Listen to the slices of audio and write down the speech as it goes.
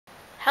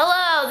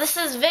Hello, this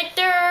is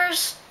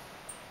Victor's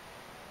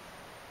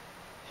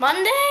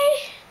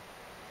Monday?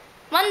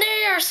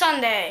 Monday or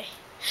Sunday?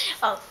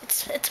 Oh,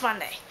 it's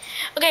Monday.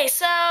 Okay,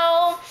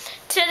 so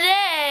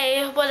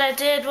today what I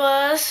did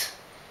was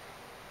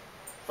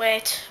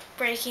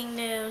breaking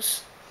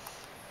news.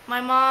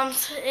 My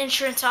mom's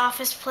insurance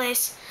office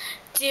place,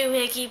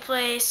 doohickey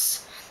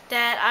place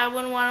that I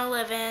wouldn't want to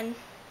live in.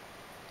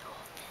 No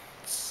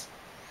offense.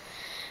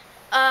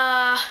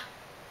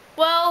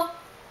 Well,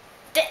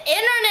 the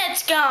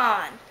internet's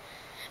gone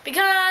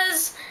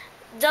because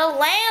the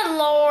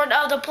landlord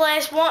of the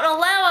place won't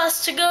allow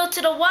us to go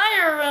to the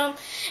wire room,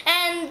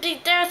 and they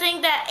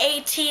think that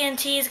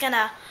AT&T is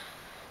gonna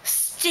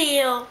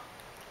steal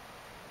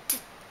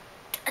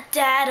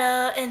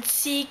data and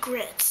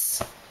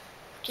secrets.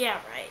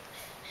 Yeah, right.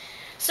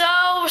 So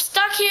we're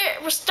stuck here.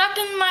 We're stuck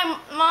in my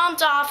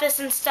mom's office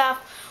and stuff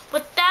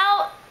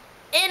without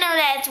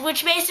internet,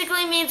 which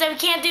basically means that we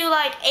can't do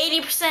like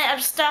 80% of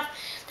the stuff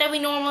that we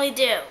normally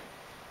do.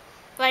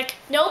 Like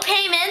no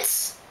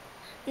payments,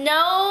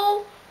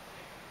 no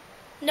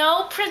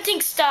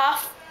printing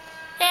stuff,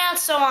 and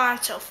so on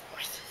and so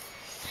forth.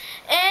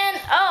 And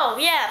oh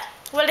yeah,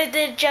 what I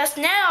did just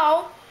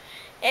now,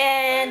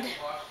 and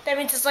that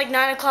means it's like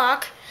 9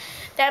 o'clock.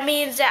 That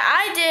means that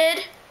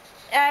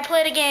I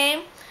played a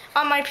game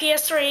on my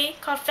PS3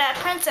 called Fat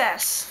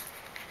Princess.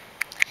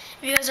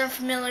 If you guys aren't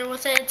familiar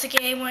with it, it's a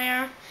game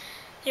where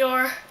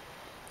you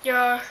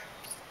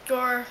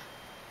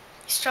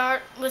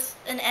start with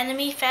an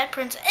enemy fat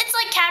princess. It's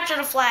like capture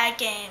the flag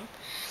game.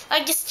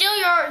 Like you steal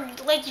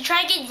you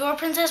try to get your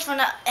princess from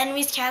the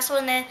enemy's castle,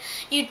 and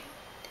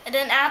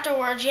then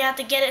afterwards you have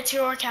to get it to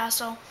your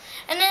castle,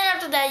 and then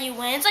after that you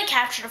win. It's like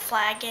capture the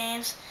flag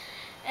games,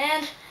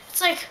 and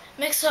it's like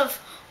a mix of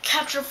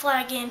capture the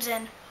flag games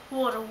and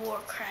World of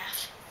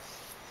Warcraft.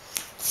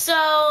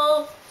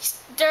 So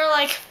there are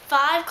like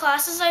 5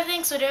 classes, I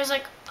think. So there's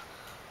like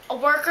a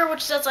worker,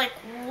 which does like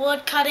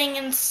wood cutting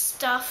and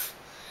stuff.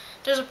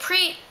 There's a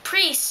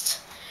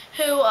priest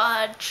who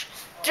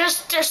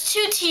there's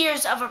 2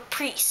 tiers of a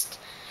priest.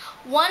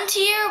 One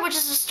tier, which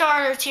is a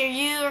starter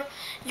tier,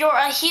 you're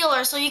a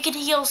healer, so you can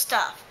heal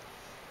stuff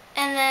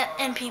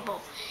and people.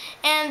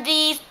 And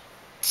the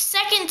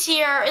second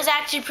tier is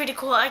actually pretty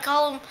cool. I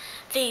call him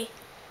the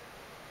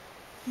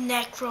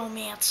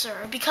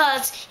necromancer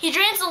because he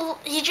drains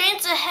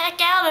the heck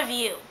out of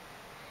you,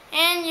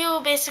 and you'll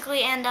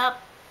basically end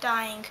up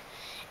dying.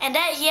 And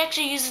that he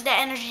actually uses that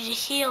energy to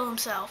heal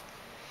himself.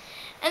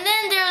 And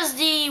then there's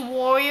the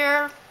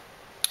warrior.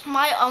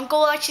 My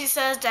uncle actually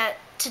says that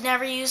to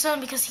never use him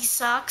because he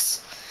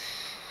sucks.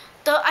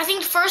 I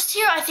think the first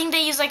tier, I think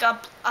they use like a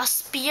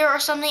spear or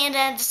something, and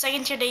then the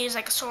second tier they use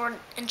like a sword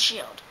and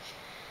shield.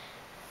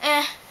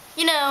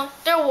 You know,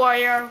 they're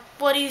warrior.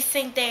 What do you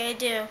think they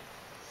do?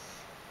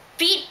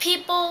 Beat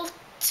people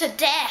to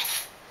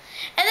death.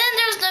 And then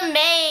there's the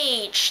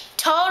mage,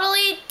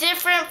 totally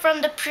different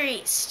from the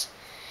priest.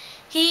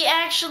 He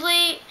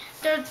actually,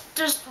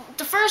 there's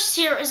the first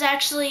tier is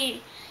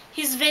actually,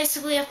 he's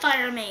basically a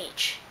fire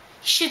mage.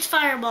 He shoots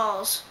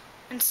fireballs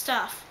and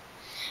stuff.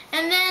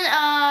 And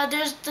then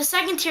there's the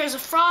second tier is a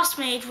frost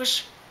mage,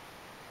 which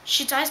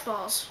shoots ice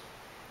balls.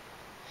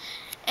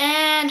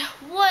 And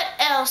what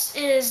else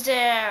is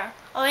there?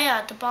 Oh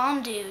yeah, the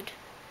bomb dude.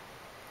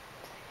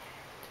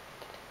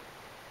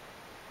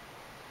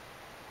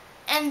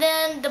 And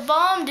then the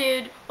bomb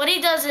dude, what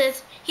he does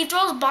is he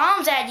throws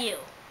bombs at you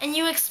and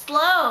you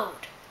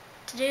explode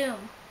to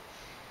doom.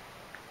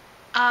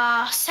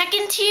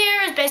 Second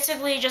tier is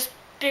basically just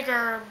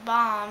bigger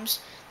bombs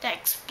that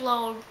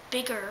explode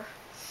bigger.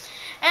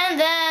 And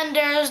then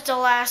there's the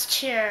last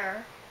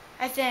tier.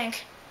 I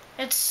think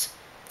it's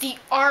the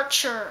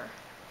archer.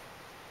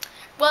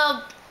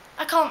 Well,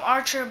 I call them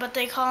archer, but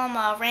they call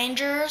them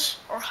rangers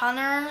or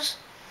hunters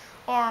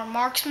or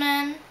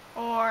marksmen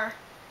or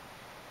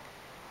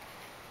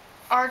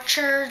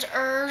archers.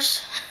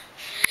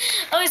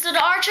 Okay, so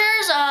the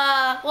archers,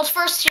 well,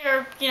 first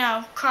tier, you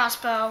know,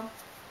 crossbow.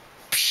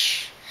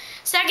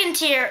 Second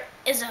tier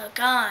is a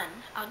gun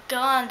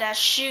that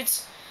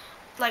shoots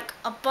like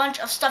a bunch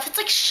of stuff. It's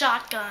like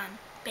shotgun,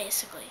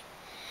 basically.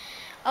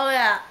 Oh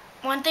yeah,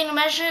 one thing to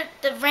mention: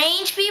 the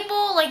range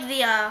people, like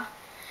the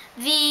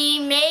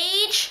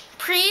mage,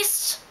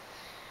 priest,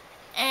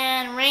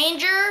 and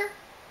ranger,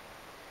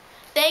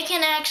 they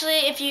can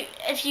actually, if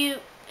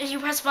you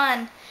press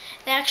button,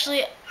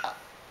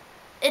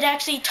 it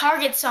actually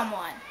targets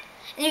someone,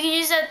 and you can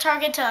use that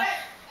target to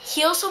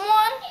heal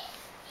someone,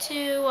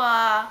 to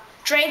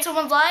drain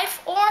someone's life,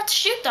 or to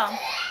shoot them.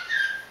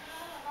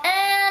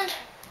 And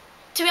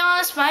to be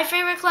honest, my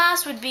favorite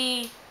class would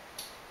be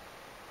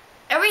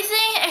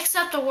everything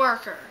except a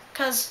worker,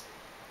 because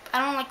I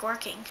don't like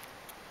working.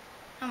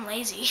 I'm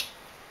lazy.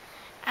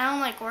 I don't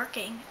like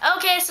working.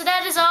 Okay, so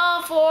that is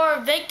all for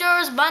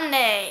Victor's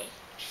Monday.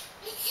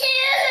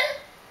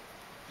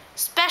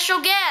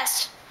 Special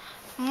guest,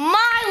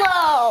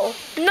 Milo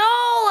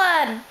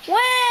Nolan.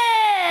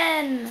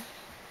 Win!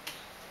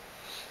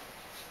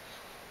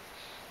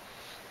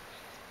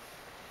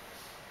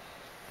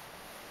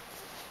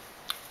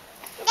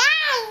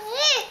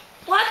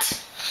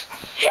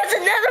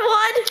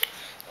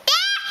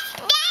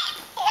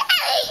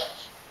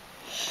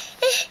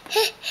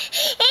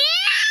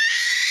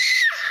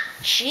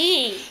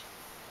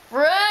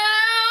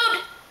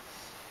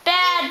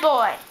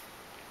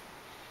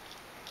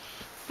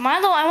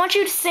 Milo, I want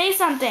you to say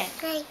something.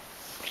 Okay.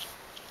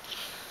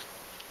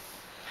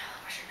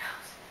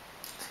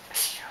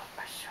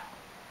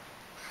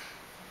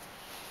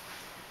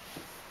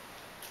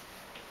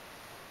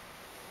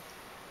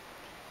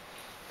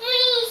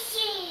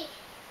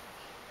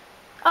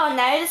 Oh,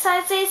 now you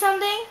decide to say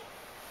something?